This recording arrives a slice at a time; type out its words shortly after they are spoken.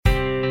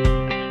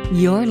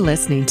You're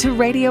listening to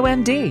Radio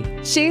MD.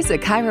 She's a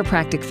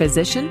chiropractic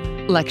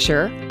physician,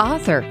 lecturer,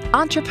 author,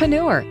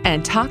 entrepreneur,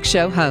 and talk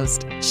show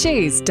host.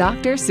 She's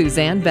Dr.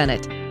 Suzanne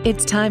Bennett.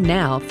 It's time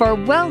now for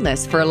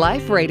Wellness for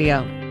Life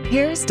Radio.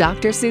 Here's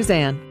Dr.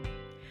 Suzanne.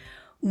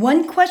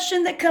 One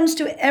question that comes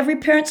to every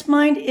parent's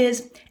mind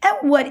is,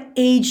 at what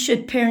age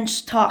should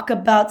parents talk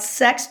about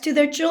sex to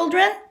their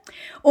children?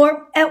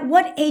 Or at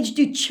what age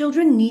do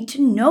children need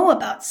to know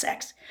about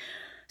sex?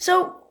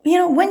 So,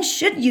 when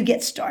should you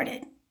get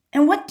started?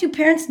 And what do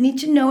parents need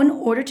to know in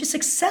order to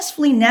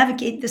successfully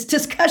navigate this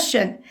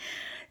discussion?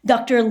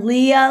 Dr.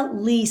 Leah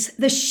Leese,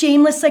 the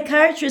shameless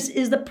psychiatrist,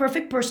 is the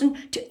perfect person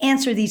to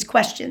answer these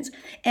questions.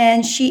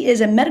 And she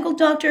is a medical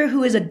doctor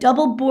who is a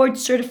double board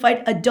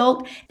certified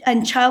adult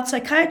and child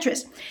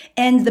psychiatrist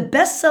and the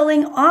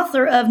best-selling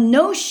author of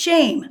No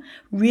Shame,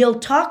 Real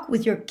Talk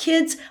with Your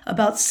Kids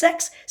About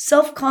Sex,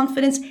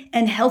 Self-Confidence,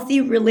 and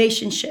Healthy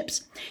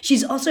Relationships.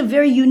 She's also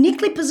very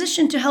uniquely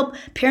positioned to help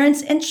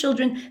parents and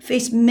children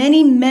face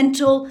many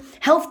mental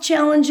health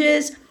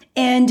challenges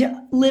and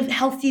live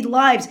healthy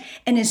lives,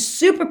 and is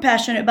super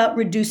passionate about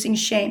reducing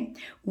shame.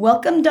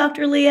 Welcome,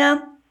 Dr.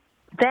 Leah.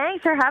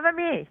 Thanks for having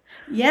me.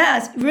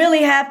 Yes,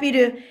 really happy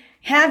to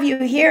have you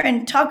here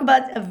and talk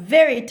about a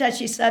very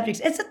touchy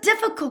subject. It's a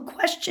difficult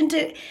question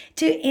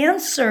to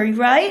answer,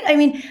 right? I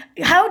mean,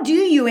 how do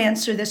you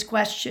answer this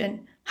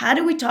question? How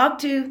do we talk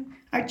to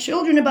our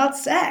children about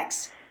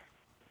sex?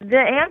 The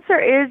answer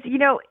is,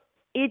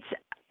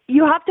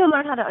 you have to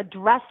learn how to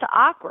address the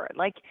awkward.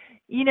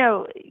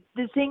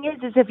 The thing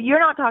is if you're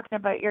not talking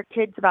about your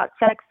kids about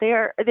sex,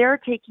 they're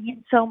taking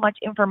in so much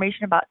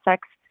information about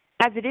sex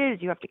as it is.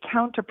 You have to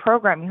counter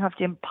program. You have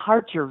to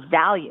impart your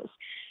values.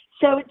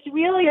 So it's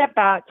really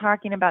about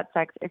talking about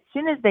sex as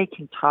soon as they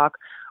can talk,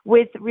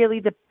 with really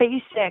the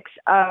basics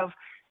of,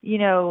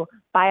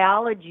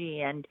 biology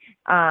and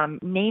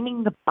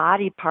naming the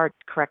body parts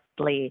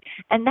correctly.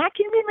 And that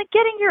can mean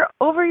getting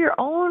over your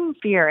own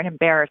fear and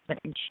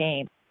embarrassment and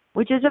shame,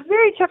 which is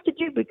very tough to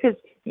do because,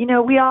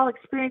 we all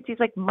experience these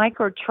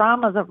micro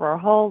traumas of our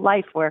whole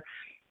life where,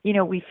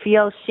 we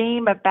feel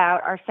shame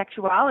about our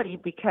sexuality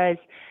because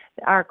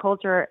our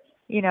culture,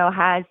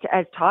 has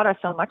taught us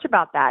so much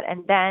about that.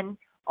 And then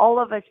all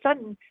of a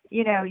sudden,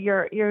 you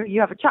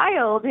have a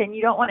child and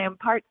you don't want to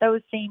impart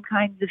those same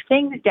kinds of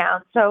things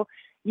down. So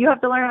you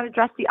have to learn how to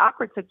address the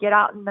awkward. So get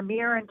out in the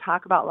mirror and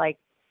talk about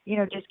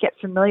just get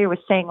familiar with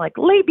saying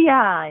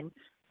labia and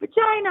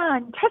vagina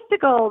and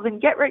testicles,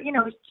 and get rid,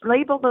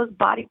 label those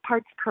body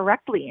parts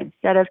correctly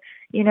instead of,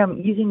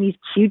 using these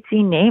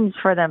cutesy names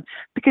for them,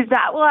 because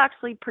that will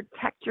actually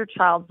protect your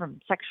child from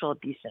sexual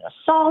abuse and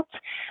assault,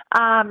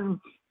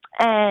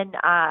 and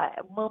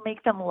will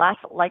make them less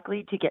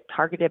likely to get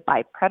targeted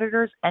by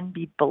predators and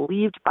be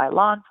believed by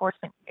law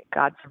enforcement.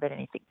 God forbid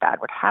anything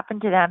bad would happen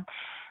to them.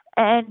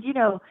 And,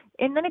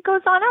 and then it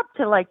goes on up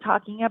to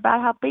talking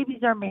about how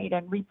babies are made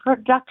and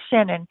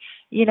reproduction. And,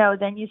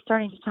 then you're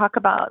starting to talk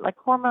about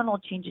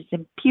hormonal changes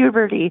in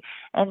puberty.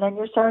 And then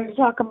you're starting to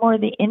talk more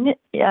of the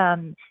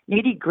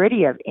nitty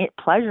gritty of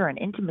pleasure and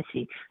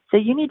intimacy. So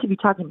you need to be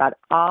talking about it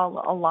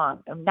all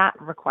along. And that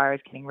requires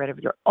getting rid of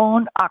your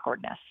own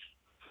awkwardness.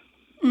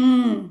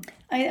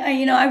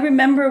 I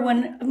remember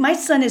when my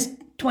son is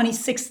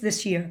 26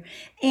 this year,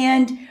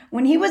 and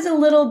when he was a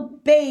little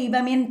babe,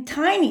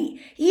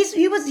 tiny,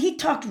 he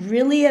talked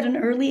really at an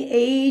early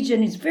age,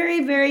 and he's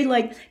very, very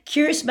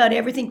curious about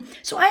everything.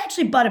 So I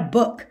actually bought a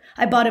book.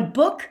 I bought a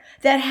book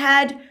that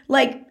had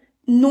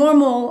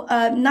normal,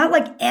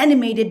 not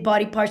animated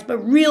body parts, but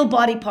real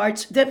body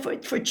parts that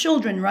for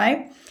children,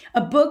 right?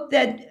 A book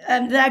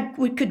that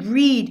we could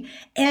read,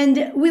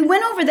 and we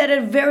went over that at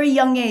a very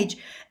young age.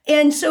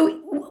 And so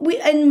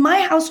in my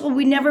household,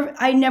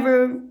 I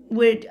never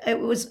would, it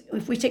was,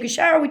 if we take a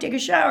shower, we take a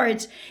shower.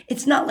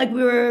 It's not like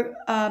we were,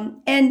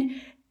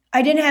 and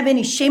I didn't have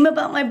any shame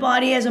about my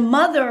body as a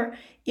mother.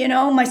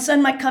 My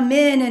son might come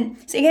in and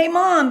say, "Hey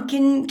mom,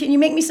 can you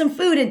make me some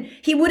food?" And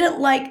he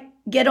wouldn't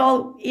get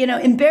all,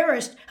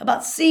 embarrassed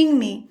about seeing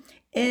me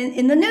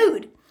in the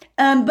nude.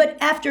 But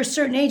after a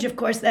certain age, of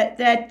course,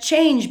 that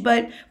changed.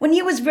 But when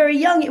he was very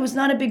young, it was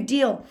not a big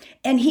deal.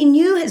 And he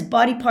knew his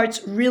body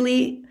parts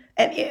really,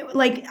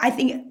 I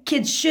think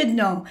kids should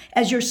know,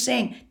 as you're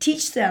saying,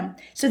 teach them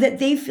so that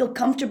they feel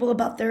comfortable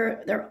about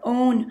their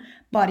own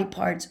body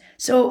parts.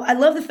 So I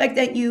love the fact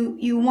that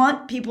you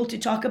want people to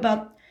talk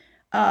about,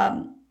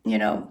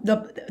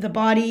 the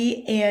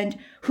body and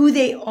who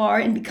they are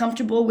and be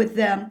comfortable with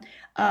them,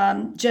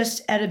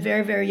 just at a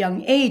very, very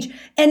young age.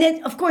 And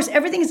then, of course,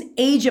 everything is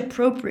age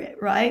appropriate,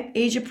 right?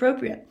 Age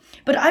appropriate.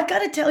 But I've got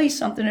to tell you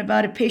something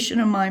about a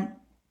patient of mine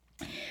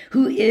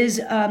who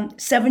is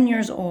 7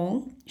 years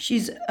old.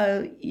 She's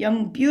a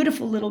young,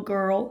 beautiful little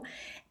girl.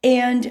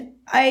 And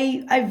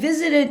I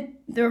visited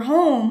their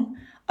home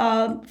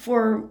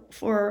for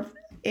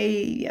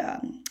a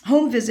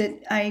home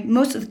visit.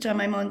 Most of the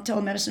time I'm on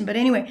telemedicine, but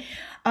anyway,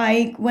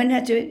 I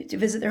had to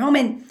visit their home,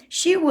 and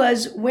she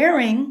was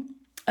wearing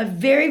a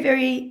very,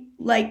 very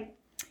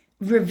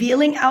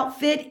revealing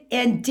outfit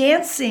and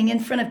dancing in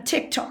front of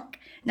TikTok.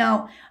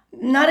 Now,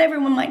 not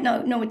everyone might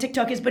know what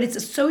TikTok is, but it's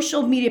a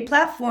social media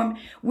platform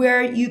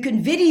where you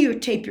can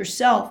videotape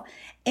yourself.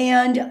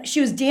 And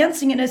she was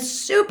dancing in a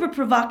super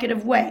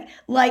provocative way.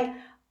 Like,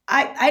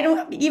 I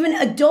don't, even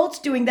adults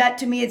doing that,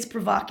 to me, it's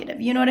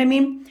provocative. You know what I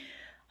mean?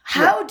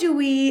 How do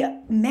we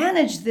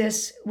manage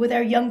this with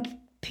our young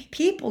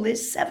people?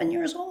 Is 7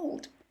 years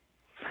old.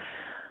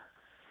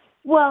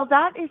 Well,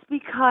 that is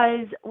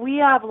because we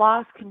have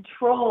lost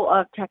control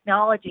of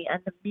technology,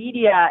 and the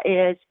media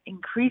is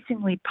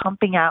increasingly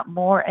pumping out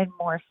more and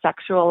more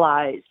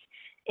sexualized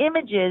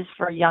images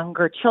for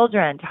younger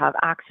children to have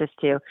access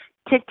to.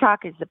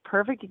 TikTok is the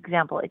perfect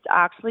example. It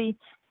actually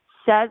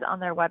says on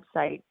their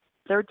website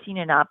 13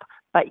 and up,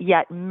 but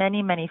yet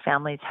many, many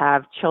families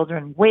have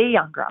children way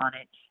younger on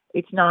it.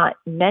 It's not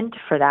meant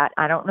for that.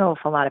 I don't know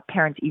if a lot of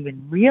parents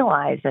even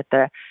realize that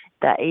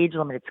the age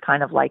limit, it's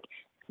kind of like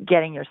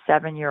getting your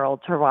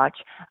 7-year-old to watch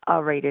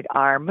a rated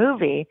R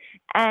movie.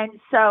 And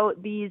so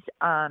these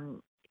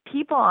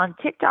people on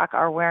TikTok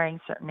are wearing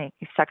certain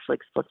sexually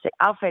explicit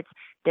outfits.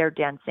 They're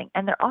dancing,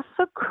 and they're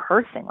also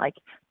cursing like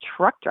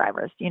truck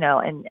drivers,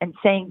 and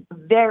saying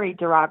very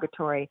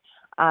derogatory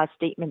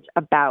statements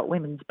about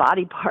women's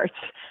body parts.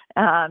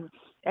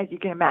 As you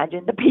can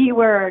imagine, the P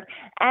word.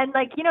 And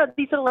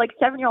these little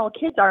 7-year-old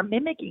kids are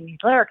mimicking these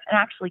lyrics and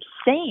actually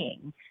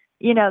saying,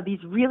 these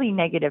really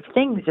negative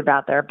things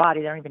about their body.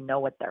 They don't even know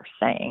what they're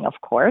saying, of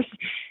course.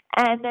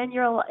 And then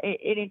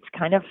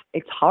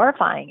it's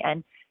horrifying,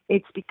 and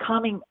it's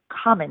becoming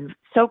common,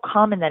 so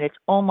common that it's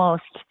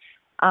almost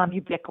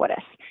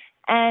ubiquitous.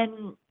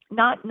 And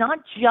not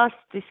just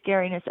the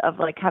scariness of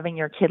having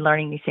your kid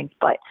learning these things,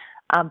 but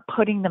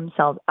putting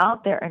themselves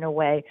out there in a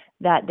way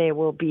that they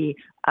will be,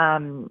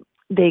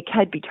 they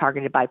could be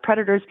targeted by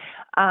predators.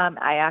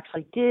 I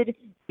actually did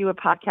do a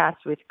podcast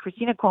with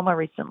Christina Coma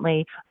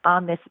recently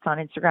on this. It's on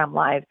Instagram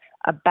Live,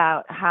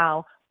 about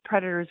how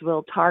predators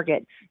will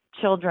target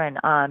children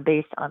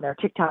based on their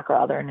TikTok or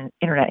other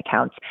internet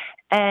accounts.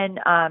 And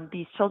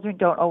these children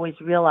don't always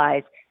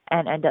realize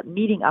and end up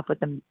meeting up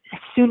with them,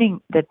 assuming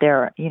that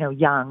they're,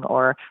 young,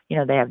 or,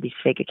 they have these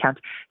fake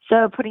accounts.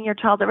 So putting your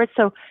child at risk.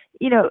 So,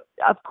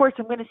 of course,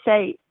 I'm going to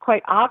say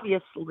quite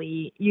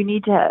obviously, you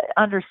need to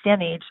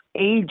understand the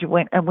age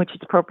in which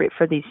it's appropriate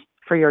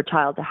for your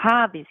child to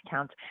have these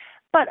accounts.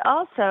 But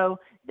also,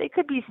 they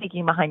could be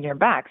sneaking behind your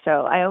back.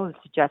 So I always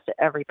suggest that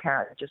every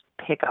parent just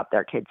pick up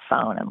their kid's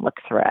phone and look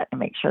through it and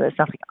make sure there's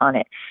nothing on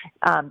it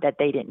that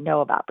they didn't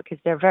know about, because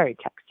they're very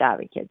tech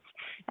savvy kids,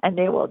 and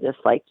they will just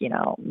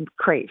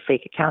create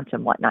fake accounts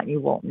and whatnot. You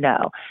won't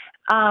know.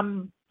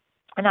 And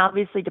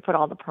obviously to put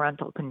all the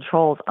parental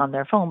controls on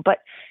their phone. But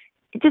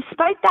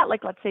despite that,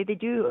 let's say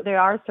they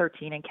are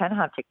 13 and can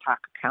have TikTok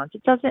accounts,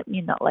 it doesn't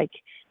mean that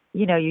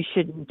you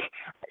shouldn't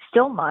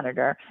still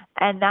monitor.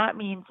 And that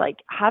means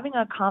having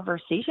a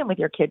conversation with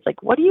your kids.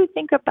 What do you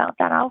think about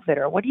that outfit?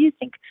 Or what do you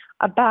think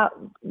about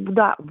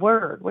that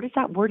word? What does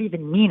that word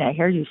even mean? I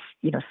hear you,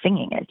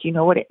 singing it. Do you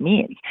know what it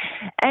means?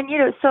 And,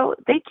 so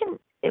they can,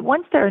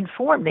 once they're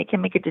informed, they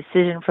can make a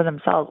decision for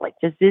themselves.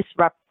 Does this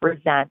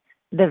represent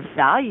the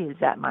values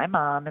that my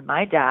mom and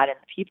my dad and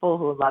the people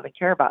who love and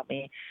care about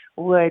me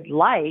would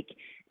like?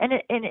 And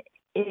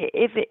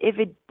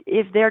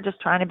if they're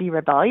just trying to be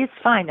rebellious,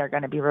 fine, they're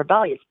going to be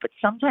rebellious. But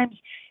sometimes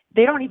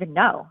they don't even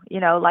know,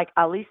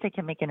 at least they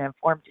can make an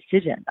informed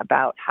decision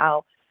about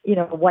how,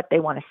 what they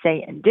want to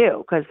say and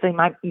do, because they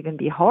might even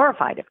be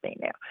horrified if they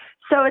knew.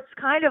 So it's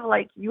kind of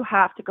you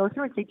have to go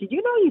through and say, did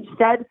you know you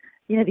said,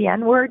 the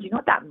N word? You know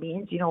what that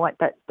means? You know what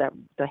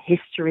the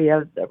history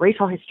of the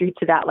racial history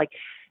to that?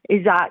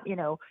 Is that,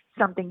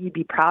 something you'd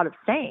be proud of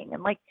saying?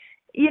 And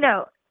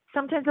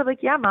sometimes they're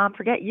yeah, Mom,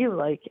 forget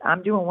you.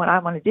 I'm doing what I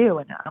want to do,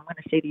 and I'm going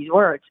to say these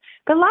words.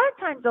 But a lot of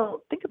times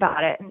they'll think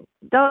about it, and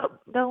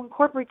they'll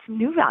incorporate some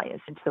new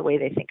values into the way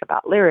they think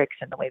about lyrics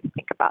and the way they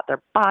think about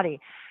their body.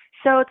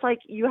 So it's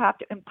you have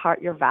to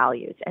impart your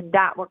values, and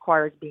that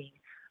requires being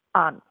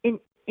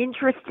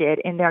interested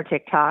in their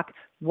TikTok,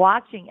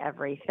 watching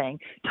everything,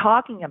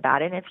 talking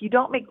about it. And if you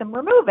don't make them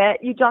remove it,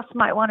 you just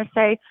might want to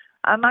say,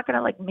 I'm not going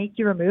to make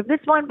you remove this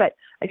one, but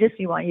I just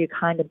want you to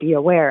kind of be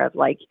aware of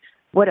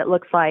what it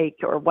looks like,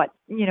 or what,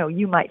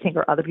 you might think,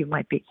 or other people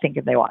might be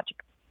thinking they watch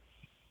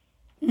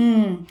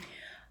it.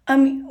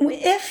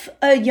 If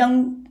a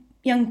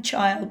young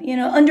child,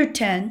 under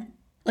 10,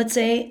 let's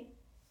say,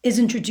 is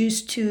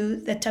introduced to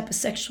that type of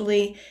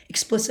sexually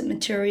explicit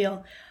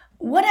material,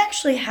 what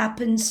actually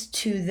happens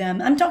to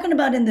them? I'm talking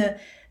about in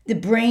the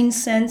brain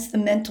sense, the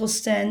mental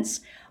sense,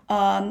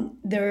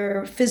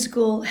 their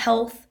physical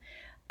health.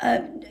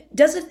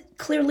 Does it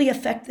clearly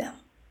affect them?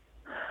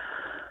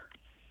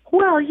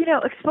 Well,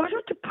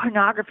 exposure to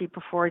pornography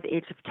before the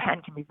age of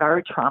 10 can be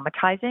very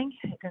traumatizing.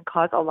 It can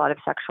cause a lot of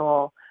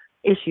sexual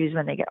issues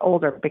when they get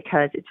older,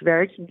 because it's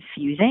very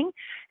confusing,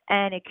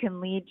 and it can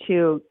lead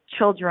to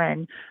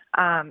children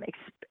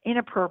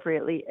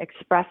inappropriately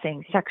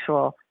expressing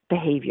sexual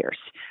behaviors.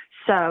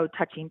 So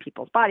touching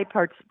people's body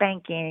parts,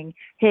 spanking,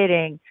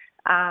 hitting,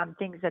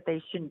 things that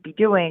they shouldn't be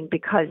doing,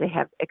 because they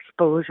have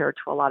exposure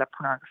to a lot of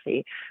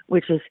pornography,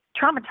 which is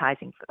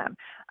traumatizing for them.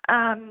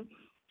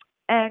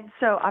 And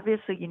so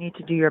obviously you need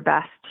to do your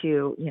best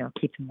to,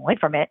 keep them away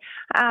from it.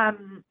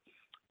 And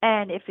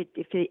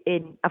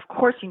and of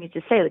course you need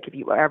to say, like, if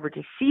you were ever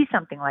to see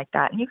something like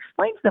that, and you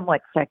explain to them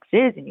what sex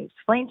is, and you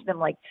explain to them,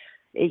 like,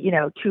 if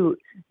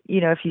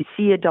you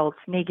see adults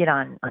naked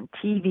on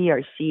TV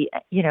or see,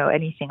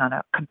 anything on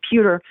a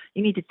computer,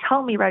 you need to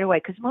tell me right away,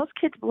 because most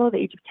kids below the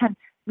age of 10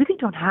 really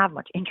don't have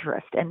much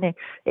interest. And if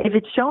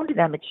it's shown to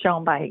them, it's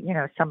shown by,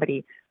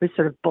 somebody who's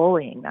sort of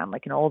bullying them,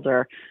 like an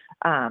older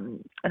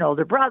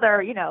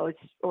brother,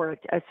 or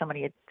as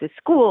somebody at the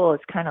school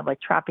is kind of like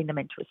trapping them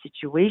into a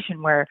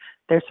situation where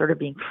they're sort of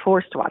being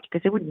forced to watch,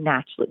 because they would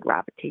naturally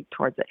gravitate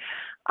towards it.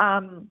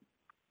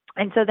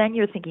 And so then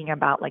you're thinking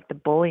about, like, the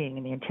bullying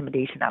and the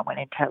intimidation that went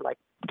into, like,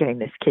 getting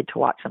this kid to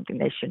watch something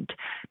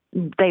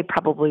they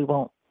probably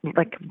won't,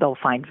 like, they'll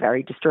find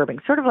very disturbing,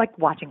 sort of like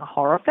watching a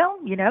horror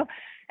film,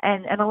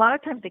 and a lot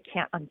of times they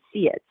can't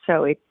unsee it.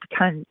 So it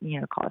can,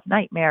 cause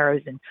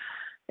nightmares and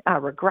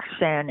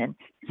regression and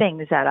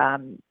things that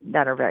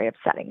are very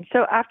upsetting.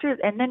 So after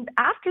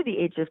the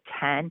age of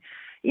 10,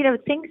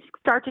 things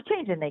start to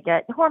change, and they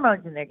get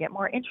hormones, and they get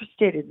more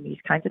interested in these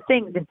kinds of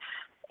things. And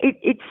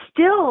it's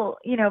still,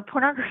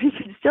 pornography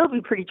can still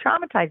be pretty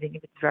traumatizing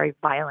if it's very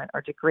violent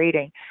or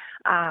degrading,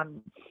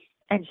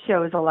 and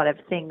shows a lot of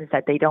things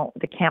that they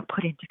can't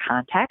put into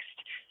context.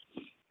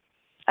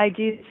 I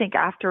do think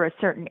after a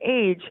certain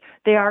age,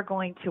 they are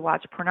going to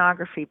watch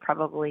pornography.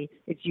 Probably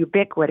it's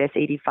ubiquitous.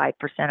 85%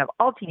 of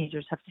all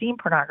teenagers have seen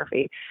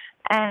pornography.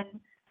 And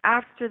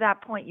after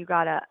that point, you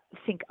got to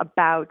think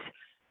about,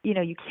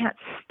 you can't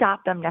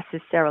stop them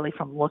necessarily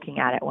from looking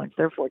at it once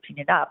they're 14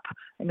 and up.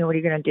 I mean, what are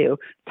you going to do?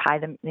 Tie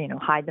them,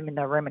 hide them in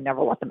their room and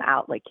never let them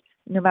out? Like,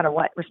 no matter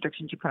what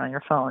restrictions you put on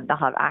your phone, they'll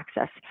have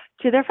access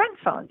to their friends'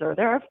 phones or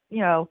their,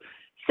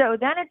 so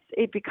then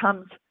it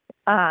becomes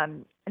a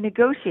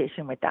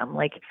negotiation with them.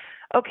 Like,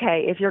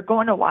 okay, if you're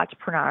going to watch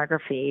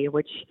pornography,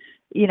 which,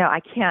 I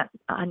can't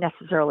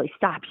necessarily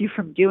stop you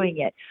from doing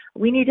it,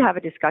 we need to have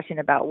a discussion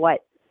about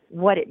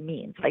what it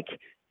means. Like,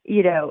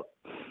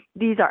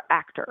 these are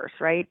actors,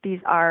 right? These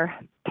are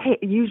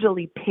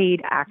usually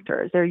paid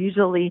actors. They're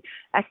usually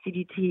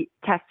STD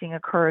testing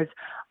occurs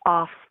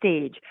off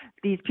stage.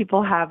 These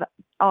people have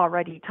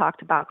already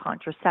talked about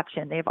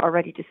contraception. They've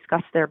already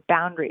discussed their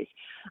boundaries,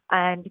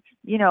 and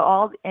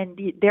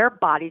their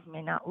bodies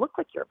may not look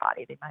like your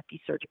body. They might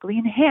be surgically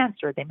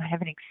enhanced, or they might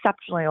have an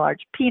exceptionally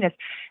large penis.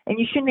 And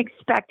you shouldn't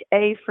expect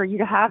A, for you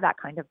to have that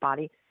kind of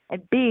body,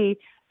 and B,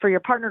 for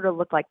your partner to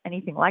look like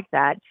anything like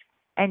that,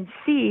 and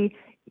C,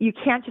 you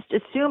can't just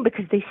assume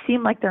because they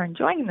seem like they're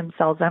enjoying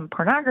themselves on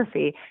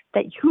pornography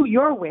that who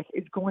you're with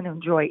is going to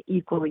enjoy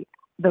equally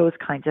those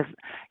kinds of,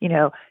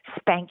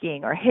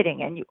 spanking or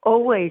hitting. And you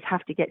always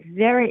have to get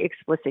very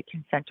explicit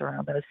consent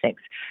around those things,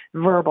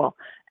 verbal.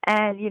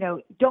 And,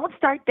 don't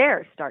start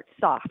there, start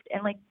soft.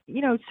 And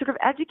sort of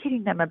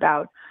educating them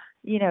about,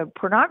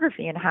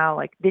 pornography and how,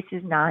 like, this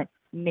is not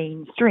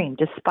mainstream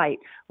despite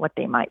what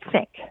they might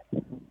think.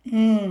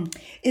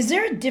 Is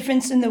there a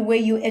difference in the way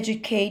you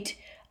educate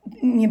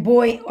a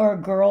boy or a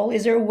girl?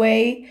 Is there a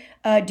way,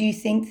 do you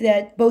think,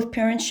 that both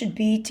parents should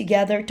be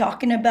together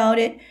talking about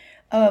it,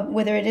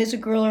 whether it is a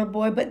girl or a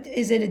boy, but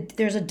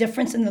there's a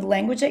difference in the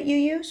language that you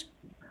use?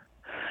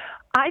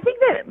 I think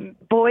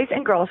that boys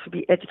and girls should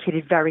be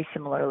educated very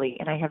similarly,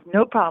 and I have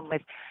no problem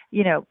with,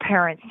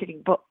 parents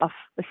sitting a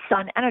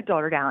son and a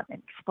daughter down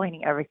and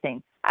explaining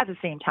everything at the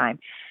same time,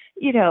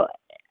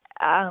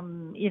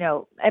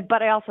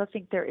 but I also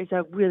think there is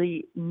a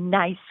really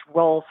nice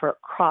role for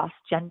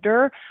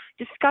cross-gender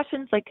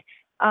discussions, like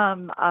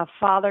a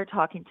father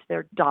talking to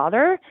their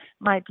daughter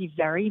might be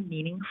very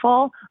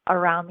meaningful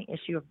around the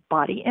issue of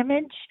body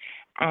image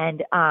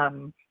and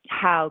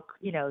how,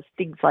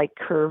 things like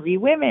curvy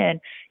women,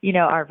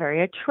 are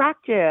very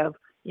attractive.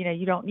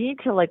 You don't need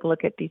to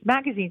look at these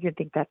magazines and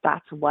think that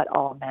that's what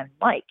all men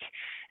like.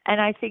 And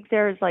I think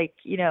there's a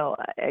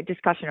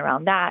discussion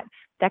around that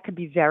could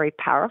be very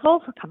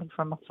powerful for coming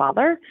from a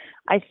father.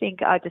 I think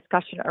a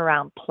discussion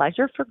around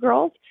pleasure for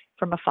girls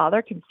from a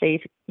father can say,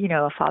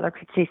 a father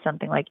could say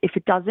something like, if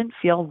it doesn't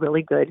feel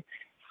really good,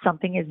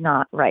 something is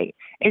not right.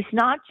 It's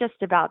not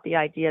just about the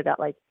idea that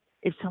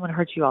if someone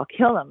hurts you, I'll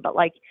kill them, but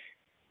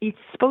it's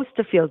supposed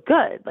to feel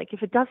good.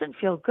 If it doesn't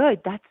feel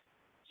good,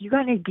 you're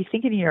going to be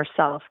thinking to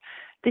yourself,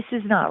 this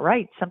is not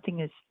right. Something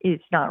is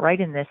not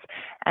right in this.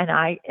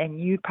 And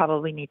you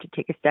probably need to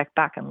take a step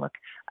back and look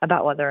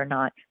about whether or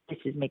not this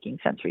is making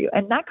sense for you.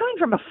 And that coming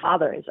from a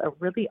father is a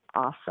really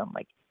awesome,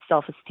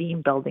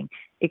 self-esteem building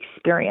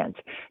experience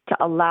to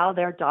allow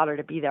their daughter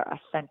to be their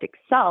authentic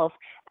self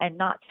and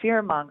not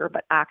fearmonger,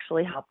 but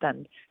actually help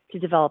them to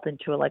develop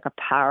into a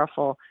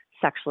powerful,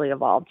 sexually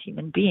evolved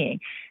human being.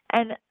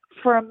 And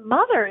for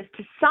mothers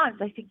to sons,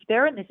 I think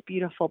they're in this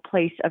beautiful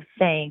place of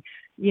saying,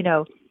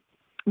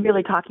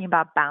 really talking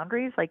about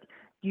boundaries.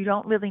 You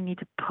don't really need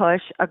to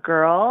push a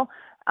girl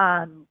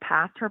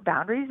past her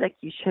boundaries.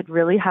 You should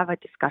really have a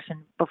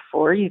discussion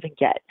before you even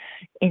get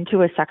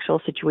into a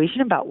sexual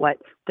situation about what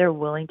they're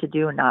willing to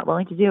do and not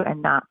willing to do,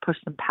 and not push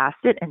them past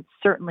it. And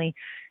certainly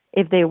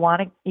if they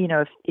want to,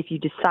 if you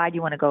decide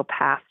you want to go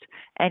past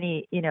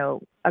any,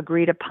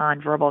 agreed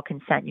upon verbal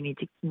consent, you need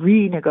to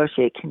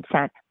renegotiate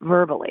consent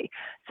verbally.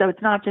 So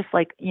it's not just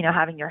like,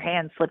 having your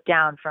hand slip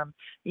down from,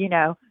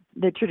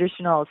 the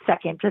traditional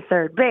second to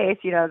third base,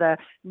 the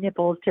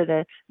nipples to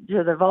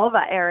the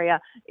vulva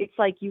area. It's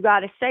like, you got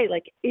to say,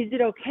 like, is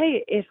it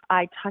okay if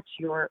I touch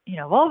your,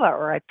 vulva,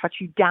 or I touch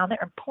you down there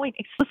and point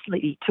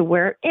explicitly to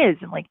where it is?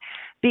 And like,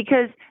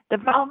 because the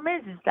problem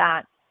is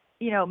that,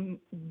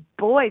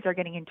 boys are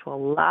getting into a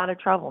lot of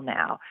trouble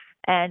now,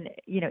 and,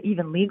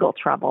 even legal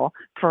trouble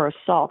for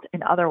assault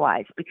and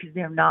otherwise, because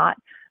they're not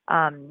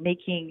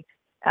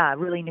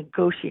really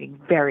negotiating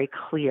very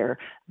clear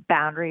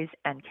boundaries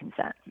and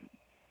consent.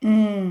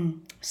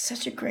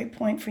 Such a great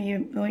point for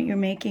you, what you're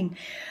making.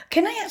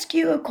 Can I ask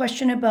you a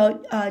question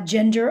about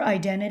gender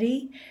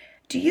identity?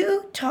 Do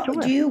you Sure.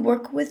 do you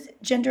work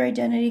with gender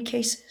identity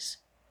cases?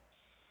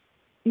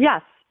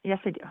 Yes, I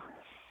do.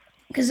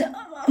 Because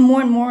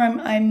more and more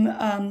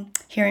I'm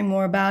hearing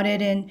more about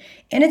it, and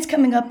it's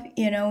coming up,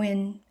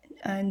 in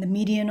the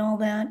media and all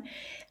that.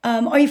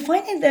 Are you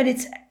finding that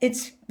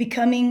it's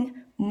becoming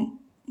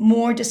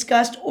more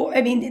discussed, or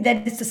I mean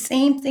that it's the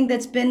same thing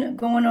that's been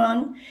going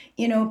on,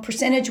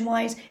 percentage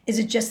wise? Is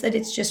it just that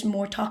it's just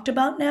more talked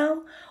about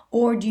now,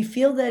 or do you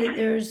feel that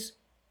there's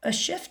a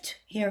shift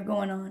here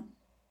going on?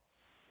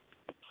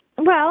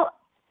 Well,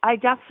 I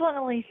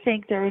definitely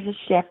think there is a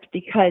shift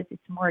because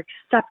it's more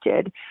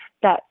accepted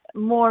that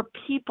more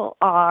people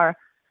are,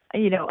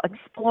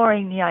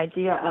 exploring the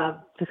idea of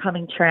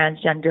becoming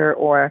transgender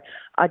or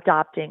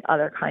adopting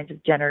other kinds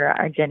of gender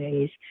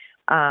identities.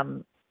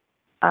 And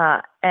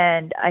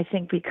I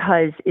think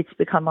because it's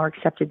become more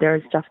accepted, there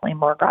is definitely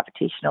more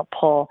gravitational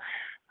pull.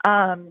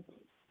 And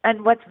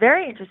what's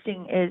very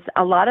interesting is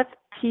a lot of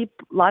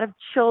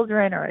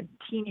children or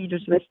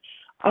teenagers with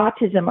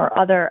autism or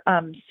other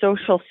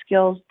social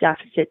skills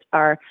deficits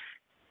are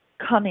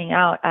coming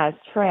out as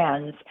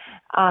trans.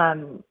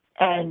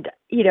 And,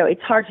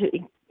 it's hard to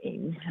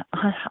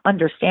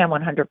understand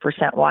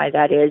 100% why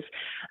that is.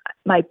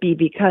 Might be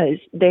because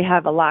they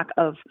have a lack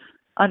of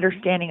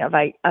understanding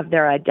of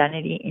their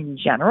identity in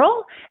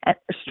general, and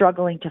are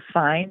struggling to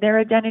find their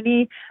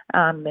identity,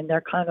 and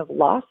they're kind of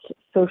lost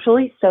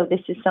socially. So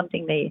this is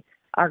something they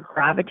are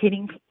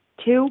gravitating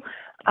to.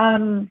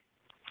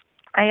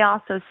 I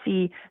also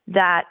see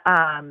that,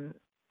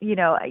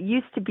 it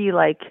used to be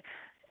like,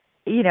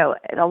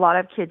 a lot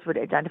of kids would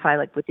identify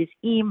like with this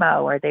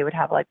emo, or they would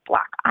have like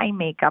black eye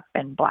makeup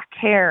and black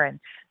hair, and,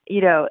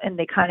 and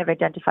they kind of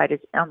identified as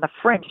on the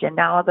fringe. And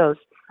now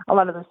a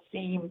lot of those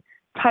same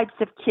types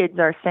of kids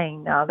are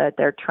saying now that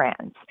they're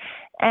trans.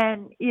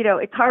 And,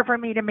 it's hard for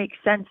me to make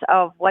sense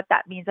of what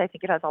that means. I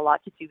think it has a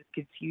lot to do with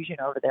confusion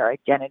over their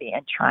identity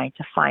and trying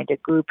to find a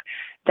group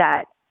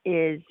that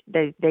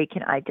they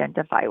can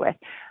identify with.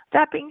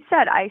 That being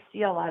said, I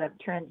see a lot of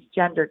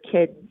transgender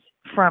kids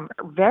from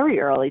very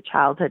early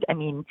childhood. I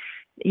mean,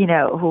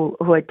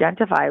 who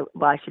identify,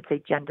 well, I should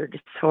say gender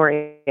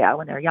dysphoria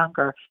when they're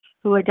younger,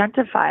 who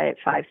identify at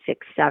 5,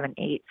 6, 7,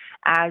 8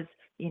 as,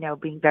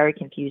 being very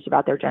confused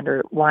about their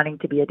gender, wanting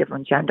to be a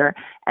different gender.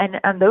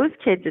 And those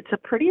kids, it's a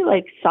pretty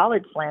like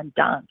solid slam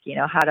dunk,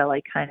 how to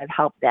like kind of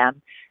help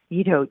them,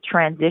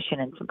 transition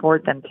and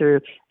support them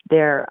through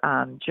their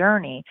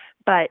journey.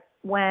 But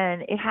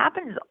when it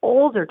happens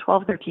older,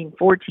 12, 13,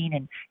 14,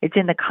 and it's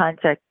in the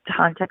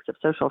context of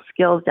social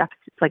skills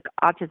deficits like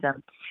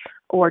autism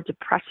or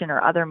depression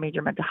or other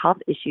major mental health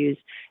issues,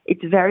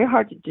 it's very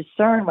hard to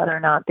discern whether or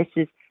not this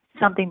is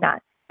something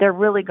that they're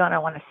really going to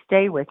want to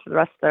stay with for the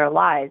rest of their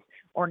lives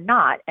or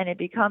not. And it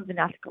becomes an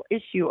ethical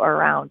issue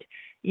around,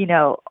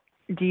 do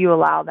you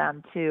allow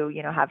them to,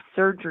 have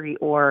surgery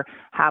or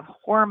have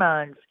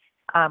hormones,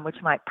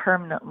 which might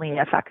permanently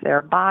affect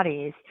their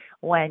bodies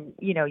when,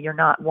 you're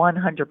not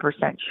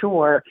 100%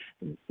 sure,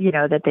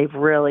 that they've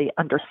really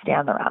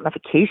understand the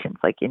ramifications,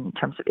 like in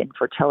terms of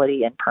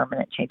infertility and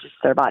permanent changes to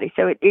their body.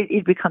 So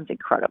it becomes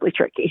incredibly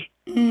tricky.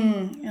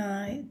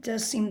 It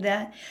does seem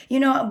that.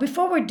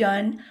 Before we're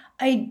done,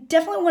 I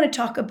definitely want to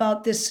talk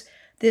about this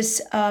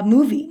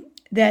movie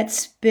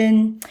that's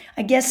been,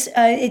 I guess,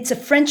 it's a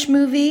French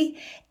movie,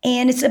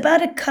 and it's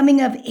about a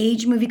coming of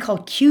age movie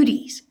called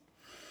Cuties.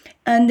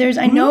 And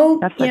I know,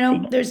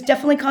 there's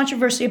definitely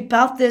controversy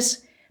about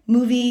this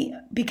movie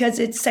because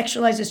it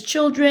sexualizes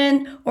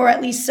children, or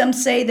at least some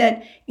say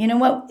that,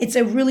 it's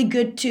a really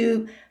good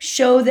to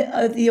show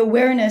the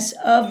awareness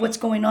of what's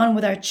going on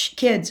with our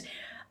kids.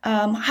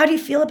 How do you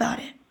feel about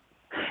it?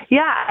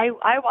 Yeah,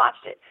 I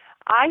watched it.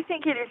 I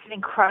think it is an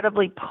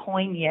incredibly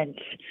poignant,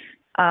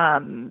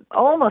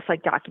 almost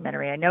like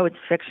documentary. I know it's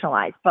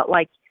fictionalized, but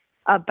like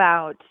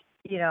about,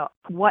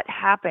 what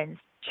happens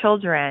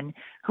children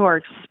who are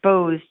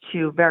exposed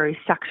to very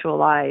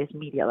sexualized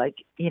media, like,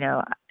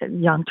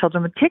 young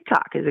children with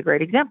TikTok is a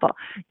great example.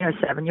 A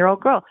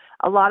 7-year-old girl.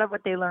 A lot of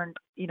what they learned,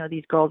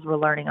 these girls were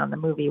learning on the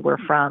movie were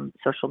from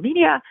social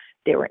media.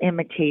 They were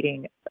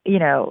imitating,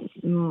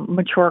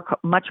 much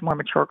more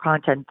mature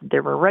content than they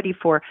were ready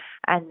for.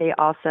 And they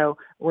also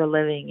were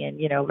living in,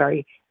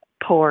 very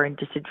poor and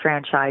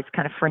disenfranchised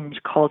kind of fringe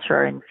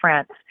culture in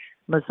France,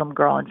 Muslim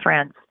girl in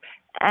France.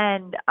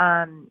 And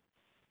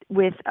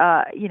with,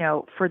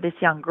 for this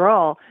young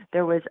girl,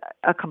 there was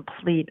a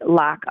complete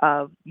lack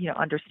of,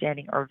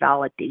 understanding or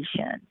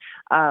validation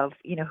of,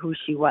 who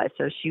she was.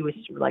 So she was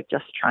like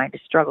just trying to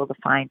struggle to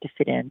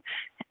fit in.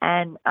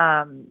 And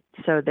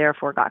so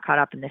therefore got caught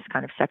up in this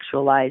kind of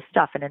sexualized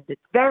stuff. And at the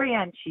very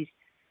end,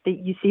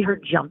 you see her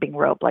jumping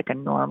rope like a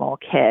normal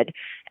kid.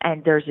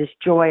 And there's this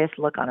joyous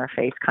look on her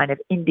face, kind of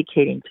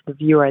indicating to the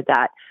viewer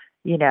that,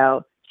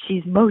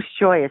 she's most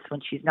joyous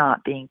when she's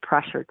not being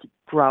pressured to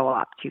grow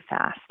up too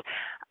fast.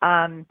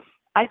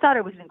 I thought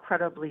it was an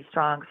incredibly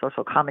strong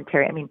social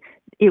commentary. I mean,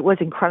 it was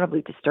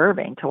incredibly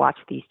disturbing to watch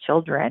these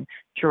children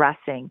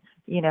dressing,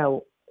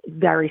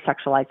 very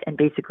sexualized and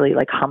basically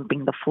like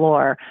humping the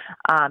floor.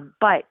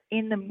 But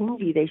in the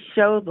movie, they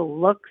show the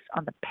looks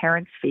on the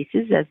parents'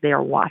 faces as they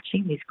are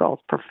watching these girls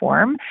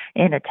perform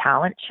in a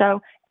talent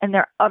show, and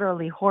they're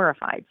utterly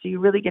horrified. So you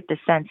really get the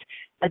sense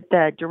that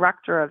the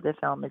director of the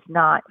film is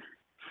not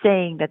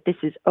saying that this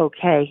is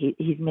okay.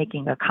 He's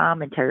making a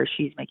commentary, or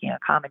she's making a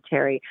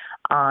commentary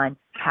on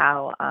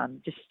how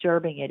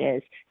disturbing it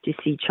is to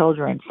see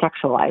children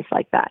sexualized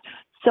like that.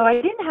 So I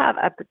didn't have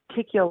a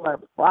particular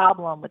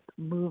problem with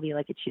the movie,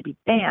 like it should be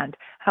banned.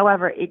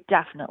 However, it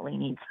definitely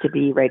needs to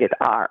be rated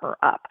R or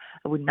up.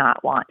 I would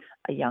not want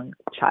a young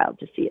child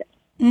to see it.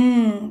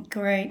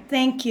 Great.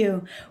 Thank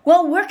you.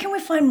 Well, where can we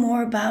find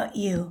more about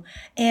you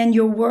and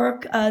your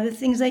work, the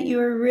things that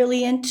you're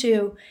really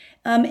into?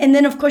 And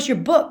then, of course, your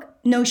book,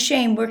 No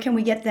Shame. Where can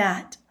we get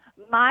that?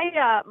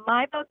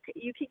 My book,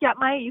 you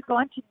go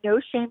on to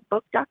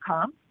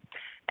noshamebook.com,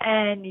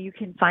 and you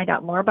can find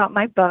out more about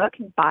my book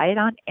and buy it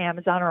on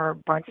Amazon or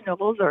Barnes &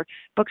 Nobles or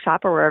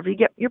Bookshop or wherever you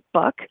get your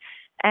book.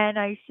 And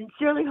I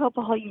sincerely hope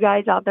all you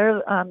guys out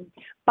there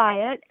buy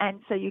it,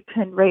 and so you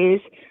can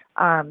raise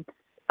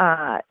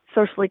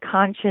socially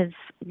conscious,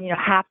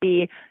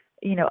 happy,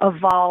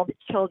 evolved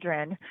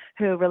children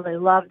who really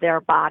love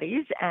their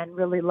bodies and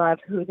really love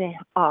who they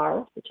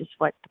are, which is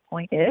what the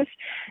point is.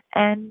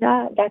 And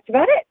that's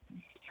about it.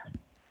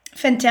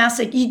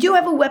 Fantastic. You do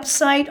have a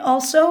website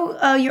also,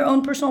 your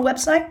own personal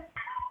website?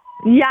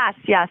 Yes.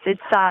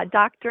 It's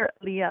Dr.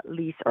 Leah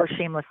Leese, or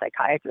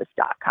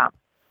shamelesspsychiatrist.com.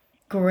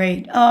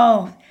 Great.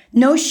 Oh,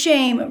 No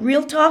Shame,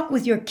 real talk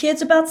with your kids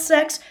about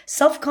sex,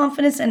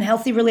 self-confidence, and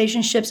healthy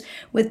relationships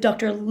with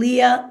Dr.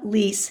 Leah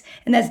Leese.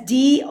 And that's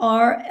DRLEALIS.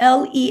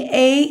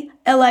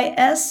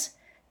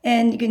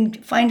 And you can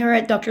find her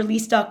at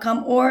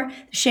drleese.com or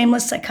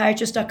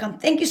shamelesspsychiatrist.com.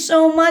 Thank you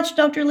so much,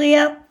 Dr.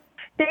 Leah.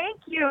 Thank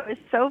you. It was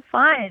so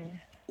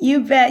fun. You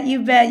bet.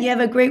 You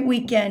have a great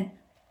weekend.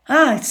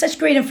 Such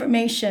great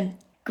information.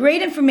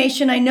 Great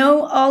information. I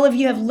know all of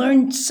you have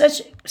learned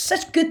such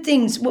good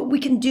things, what we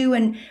can do,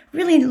 and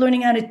really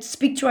learning how to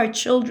speak to our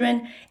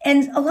children.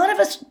 And a lot of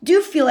us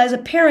do feel, as a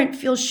parent,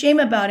 feel shame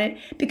about it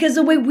because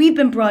the way we've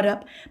been brought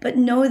up. But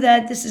know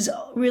that this is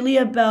really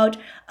about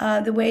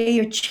the way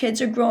your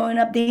kids are growing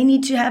up. They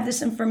need to have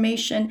this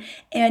information,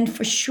 and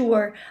for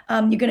sure,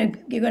 you're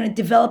gonna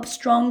develop a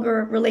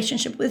stronger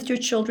relationship with your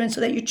children so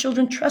that your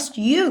children trust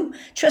you.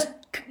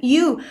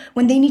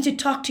 When they need to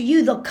talk to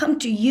you, they'll come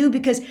to you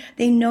because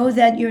they know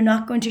that you're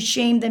not going to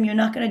shame them, you're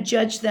not going to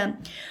judge them.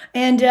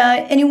 And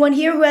anyone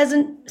here who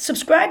hasn't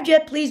subscribed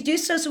yet, please do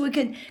so we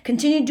can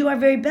continue to do our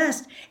very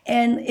best.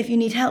 And if you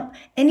need help,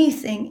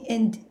 anything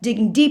in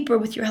digging deeper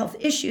with your health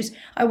issues,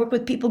 I work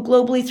with people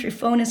globally through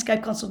phone and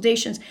Skype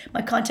consultations.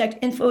 My contact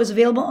info is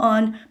available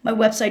on my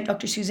website,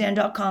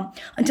 drsuzanne.com.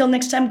 Until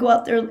next time, go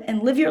out there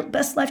and live your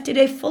best life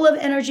today, full of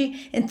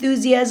energy,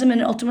 enthusiasm,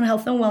 and ultimate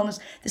health and wellness.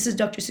 This is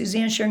Dr.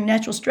 Suzanne sharing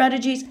natural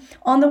strategies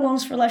on the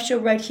Wellness for Life show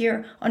right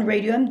here on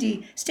Radio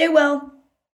MD. Stay well.